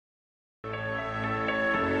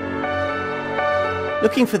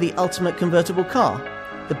Looking for the ultimate convertible car?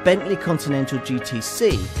 The Bentley Continental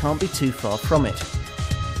GTC can't be too far from it.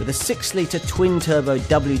 With a 6-litre twin-turbo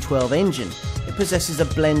W12 engine, it possesses a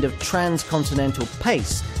blend of transcontinental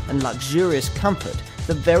pace and luxurious comfort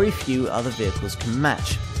that very few other vehicles can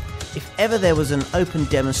match. If ever there was an open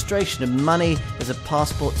demonstration of money as a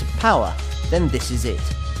passport to power, then this is it.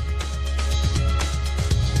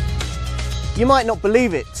 You might not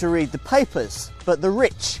believe it to read the papers, but the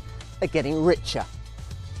rich are getting richer.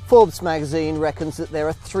 Forbes magazine reckons that there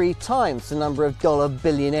are 3 times the number of dollar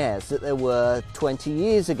billionaires that there were 20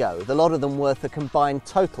 years ago, the lot of them worth a combined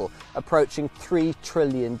total approaching $3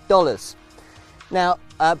 trillion. Now,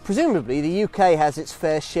 presumably the UK has its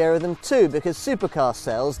fair share of them too, because supercar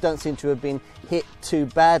sales don't seem to have been hit too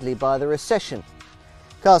badly by the recession.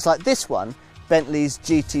 Cars like this one, Bentley's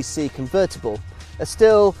GTC convertible, are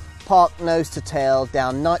still parked nose to tail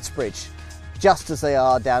down Knightsbridge, just as they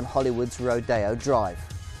are down Hollywood's Rodeo Drive.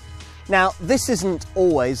 Now, this isn't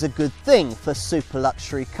always a good thing for super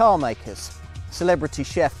luxury car makers. Celebrity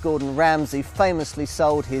chef Gordon Ramsay famously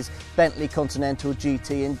sold his Bentley Continental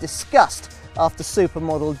GT in disgust after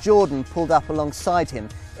supermodel Jordan pulled up alongside him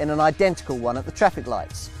in an identical one at the traffic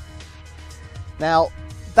lights. Now,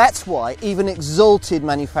 that's why even exalted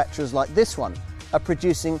manufacturers like this one are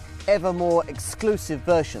producing ever more exclusive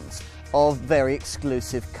versions of very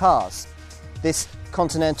exclusive cars. This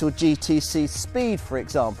Continental GTC Speed, for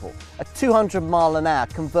example, a 200-mile-an-hour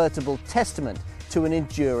convertible testament to an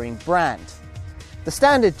enduring brand. The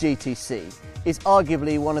standard GTC is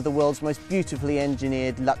arguably one of the world's most beautifully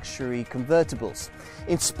engineered luxury convertibles.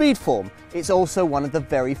 In speed form, it's also one of the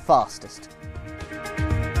very fastest.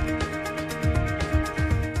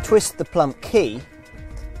 Twist the plump key,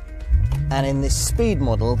 and in this speed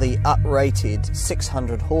model, the uprated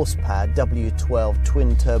 600 horsepower W12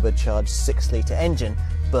 twin turbocharged 6-litre engine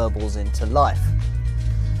burbles into life.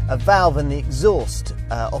 A valve in the exhaust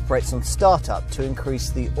operates on startup to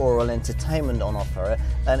increase the aural entertainment on offer,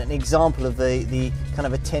 and an example of the kind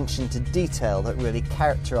of attention to detail that really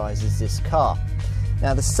characterises this car.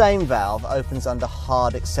 Now, the same valve opens under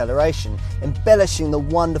hard acceleration, embellishing the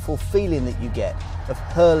wonderful feeling that you get of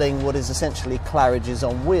hurling what is essentially Claridge's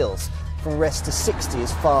on wheels from rest to 60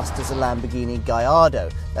 as fast as a Lamborghini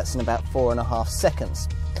Gallardo. That's in about 4.5 seconds.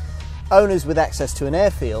 Owners with access to an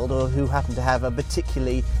airfield, or who happen to have a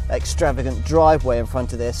particularly extravagant driveway in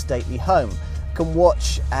front of their stately home, can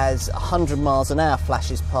watch as 100 miles an hour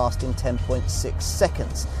flashes past in 10.6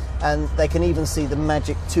 seconds. And they can even see the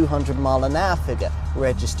magic 200 mile an hour figure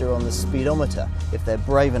register on the speedometer if they're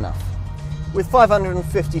brave enough. With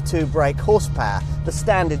 552 brake horsepower, the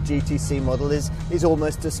standard GTC model is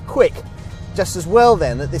almost as quick. Just as well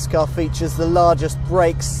then that this car features the largest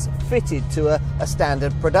brakes fitted to a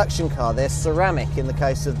standard production car. They're ceramic in the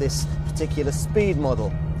case of this particular speed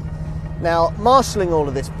model. Now, marshalling all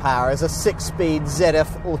of this power is a 6-speed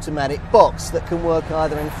ZF automatic box that can work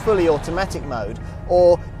either in fully automatic mode,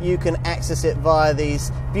 or you can access it via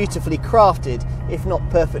these beautifully crafted, if not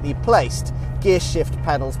perfectly placed, gear shift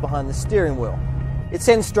panels behind the steering wheel. It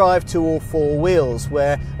sends drive to all 4 wheels,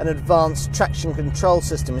 where an advanced traction control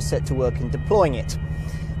system is set to work in deploying it.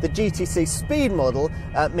 The GTC Speed model,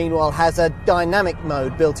 meanwhile, has a dynamic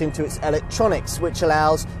mode built into its electronics, which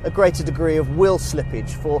allows a greater degree of wheel slippage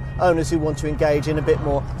for owners who want to engage in a bit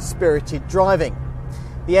more spirited driving.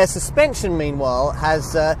 The air suspension, meanwhile,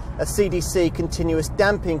 has a CDC continuous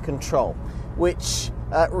damping control, which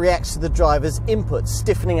reacts to the driver's input,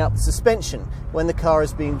 stiffening up the suspension when the car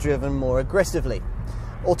is being driven more aggressively.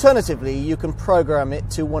 Alternatively, you can program it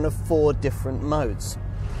to one of 4 different modes.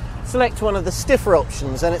 Select one of the stiffer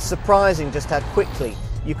options, and it's surprising just how quickly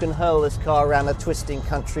you can hurl this car around a twisting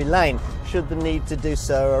country lane should the need to do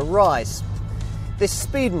so arise. This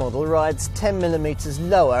speed model rides 10mm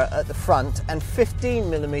lower at the front and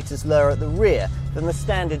 15mm lower at the rear than the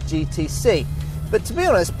standard GTC. But to be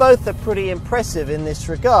honest, both are pretty impressive in this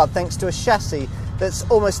regard, thanks to a chassis that's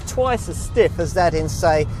almost twice as stiff as that in,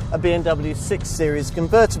 say, a BMW 6 Series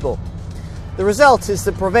convertible. The result is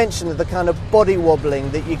the prevention of the kind of body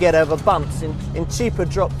wobbling that you get over bumps in cheaper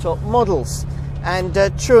drop-top models. And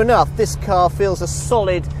true enough, this car feels as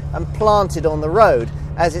solid and planted on the road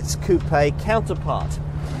as its coupe counterpart.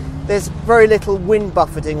 There's very little wind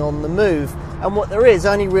buffeting on the move, and what there is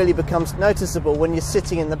only really becomes noticeable when you're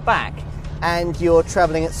sitting in the back and you're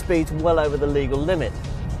travelling at speeds well over the legal limit.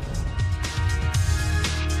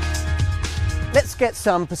 Let's get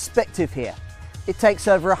some perspective here. It takes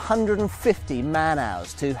over 150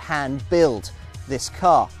 man-hours to hand build this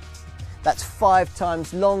car. That's 5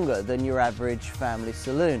 times longer than your average family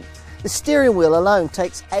saloon. The steering wheel alone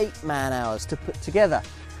takes 8 man-hours to put together.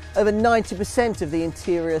 Over 90% of the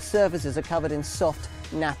interior surfaces are covered in soft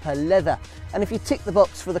Napa leather, and if you tick the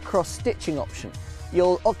box for the cross-stitching option,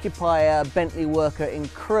 you'll occupy a Bentley worker in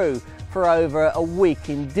crew for over a week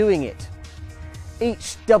in doing it.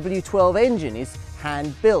 Each W12 engine is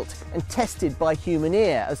hand-built and tested by human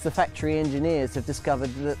ear, as the factory engineers have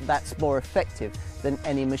discovered that that's more effective than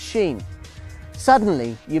any machine.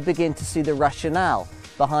 Suddenly, you begin to see the rationale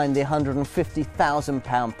behind the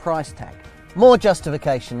 £150,000 price tag. More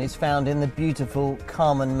justification is found in the beautiful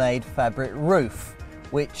Carman-made fabric roof,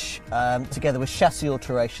 which, together with chassis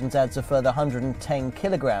alterations, adds a further 110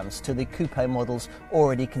 kilograms to the coupe model's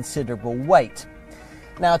already considerable weight.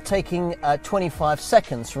 Now, taking 25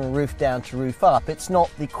 seconds from roof down to roof up, it's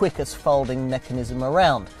not the quickest folding mechanism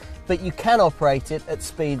around, but you can operate it at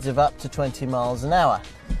speeds of up to 20 miles an hour,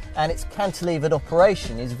 and its cantilevered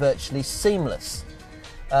operation is virtually seamless,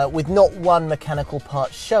 with not one mechanical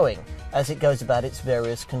part showing as it goes about its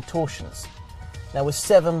various contortions. Now, with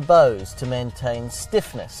 7 bows to maintain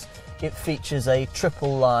stiffness, it features a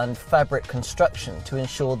triple-lined fabric construction to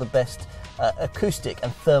ensure the best acoustic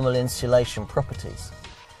and thermal insulation properties.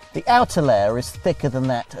 The outer layer is thicker than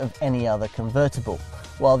that of any other convertible,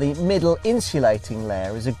 while the middle insulating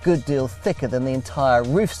layer is a good deal thicker than the entire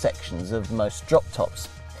roof sections of most drop tops.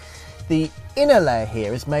 The inner layer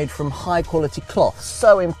here is made from high quality cloth,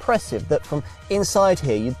 so impressive that from inside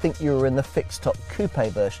here you'd think you were in the fixed top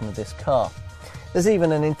coupe version of this car. There's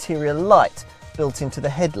even an interior light built into the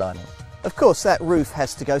headlining. Of course, that roof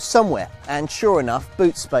has to go somewhere, and sure enough,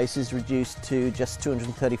 boot space is reduced to just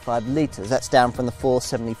 235 litres. That's down from the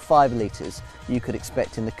 475 litres you could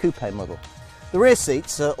expect in the coupe model. The rear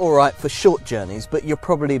seats are alright for short journeys, but you'll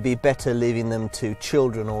probably be better leaving them to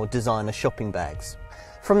children or designer shopping bags.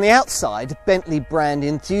 From the outside, Bentley brand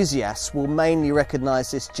enthusiasts will mainly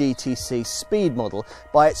recognise this GTC Speed model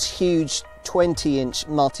by its huge 20-inch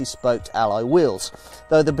multi-spoked alloy wheels,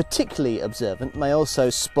 though the particularly observant may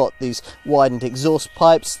also spot these widened exhaust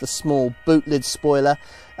pipes, the small boot lid spoiler,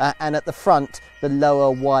 and at the front the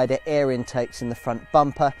lower, wider air intakes in the front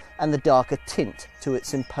bumper and the darker tint to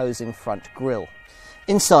its imposing front grille.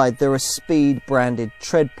 Inside there are Speed branded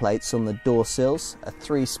tread plates on the door sills, a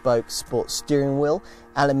 3-spoke sports steering wheel,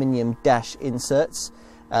 aluminium dash inserts,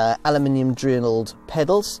 aluminium drilled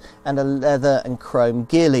pedals and a leather and chrome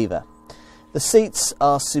gear lever. The seats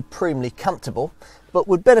are supremely comfortable, but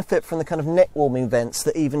would benefit from the kind of neck warming vents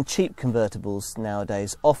that even cheap convertibles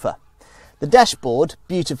nowadays offer. The dashboard,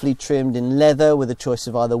 beautifully trimmed in leather with a choice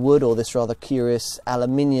of either wood or this rather curious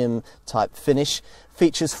aluminium type finish,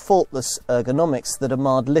 features faultless ergonomics that are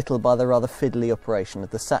marred little by the rather fiddly operation of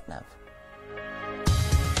the sat-nav.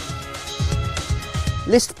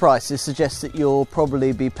 List prices suggest that you'll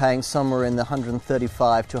probably be paying somewhere in the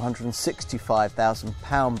 £135,000 to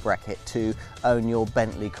 £165,000 bracket to own your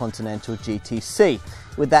Bentley Continental GTC,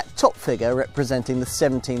 with that top figure representing the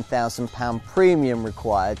 £17,000 premium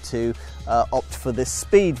required to opt for this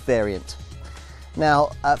Speed variant. Now,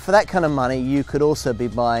 for that kind of money, you could also be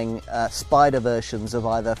buying Spider versions of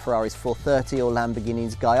either Ferrari's 430 or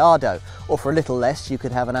Lamborghini's Gallardo, or for a little less, you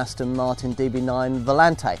could have an Aston Martin DB9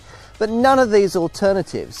 Volante. But none of these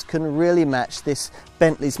alternatives can really match this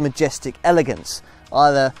Bentley's majestic elegance,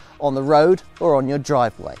 either on the road or on your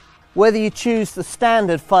driveway. Whether you choose the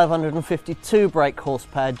standard 552 brake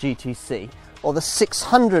horsepower GTC or the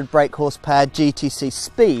 600 brake horsepower GTC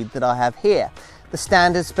Speed that I have here, the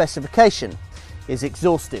standard specification is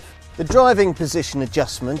exhaustive. The driving position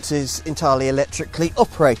adjustment is entirely electrically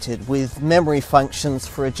operated, with memory functions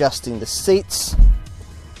for adjusting the seats,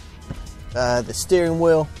 the steering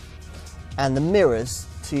wheel and the mirrors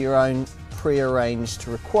to your own pre-arranged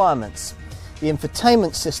requirements. The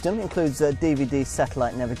infotainment system includes a DVD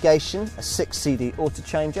satellite navigation, a 6-CD auto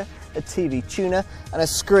changer, a TV tuner and a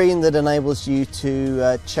screen that enables you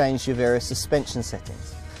to change your various suspension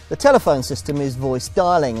settings. The telephone system is voice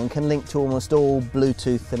dialing and can link to almost all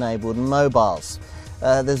Bluetooth enabled mobiles.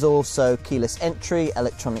 There's also keyless entry,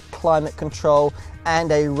 electronic climate control and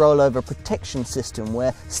a rollover protection system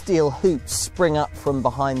where steel hoops spring up from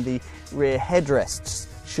behind the rear headrests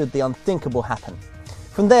should the unthinkable happen.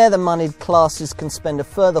 From there, the moneyed classes can spend a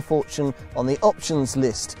further fortune on the options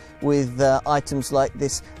list with items like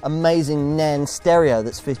this amazing Nan stereo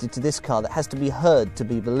that's fitted to this car that has to be heard to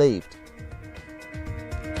be believed.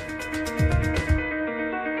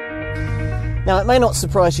 Now, it may not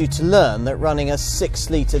surprise you to learn that running a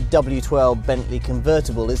 6-litre W12 Bentley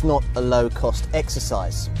convertible is not a low-cost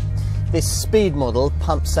exercise. This Speed model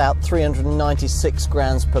pumps out 396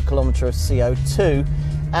 grams per kilometre of CO2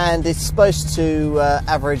 and is supposed to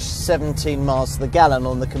average 17 miles to the gallon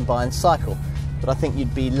on the combined cycle, but I think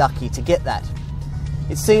you'd be lucky to get that.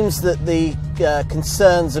 It seems that the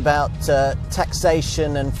concerns about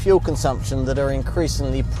taxation and fuel consumption that are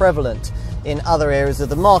increasingly prevalent in other areas of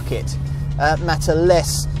the market matter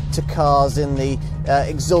less to cars in the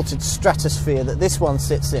exalted stratosphere that this one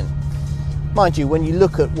sits in. Mind you, when you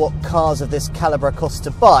look at what cars of this calibre cost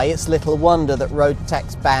to buy, it's little wonder that road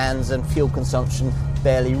tax bans and fuel consumption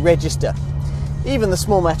barely register. Even the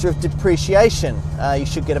small matter of depreciation, you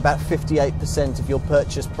should get about 58% of your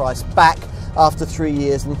purchase price back after 3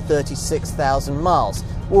 years and 36,000 miles,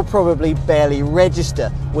 will probably barely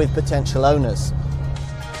register with potential owners.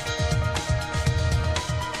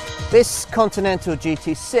 This Continental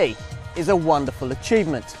GTC is a wonderful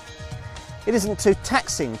achievement. It isn't too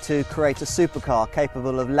taxing to create a supercar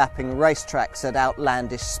capable of lapping racetracks at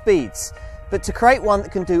outlandish speeds, but to create one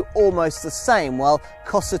that can do almost the same while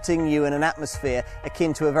cosseting you in an atmosphere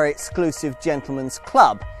akin to a very exclusive gentleman's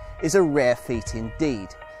club is a rare feat indeed.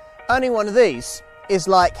 Owning one of these is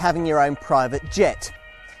like having your own private jet.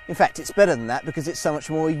 In fact, it's better than that because it's so much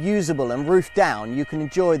more usable, and roof down you can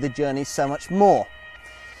enjoy the journey so much more.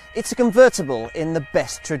 It's a convertible in the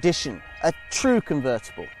best tradition, a true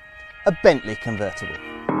convertible, a Bentley convertible.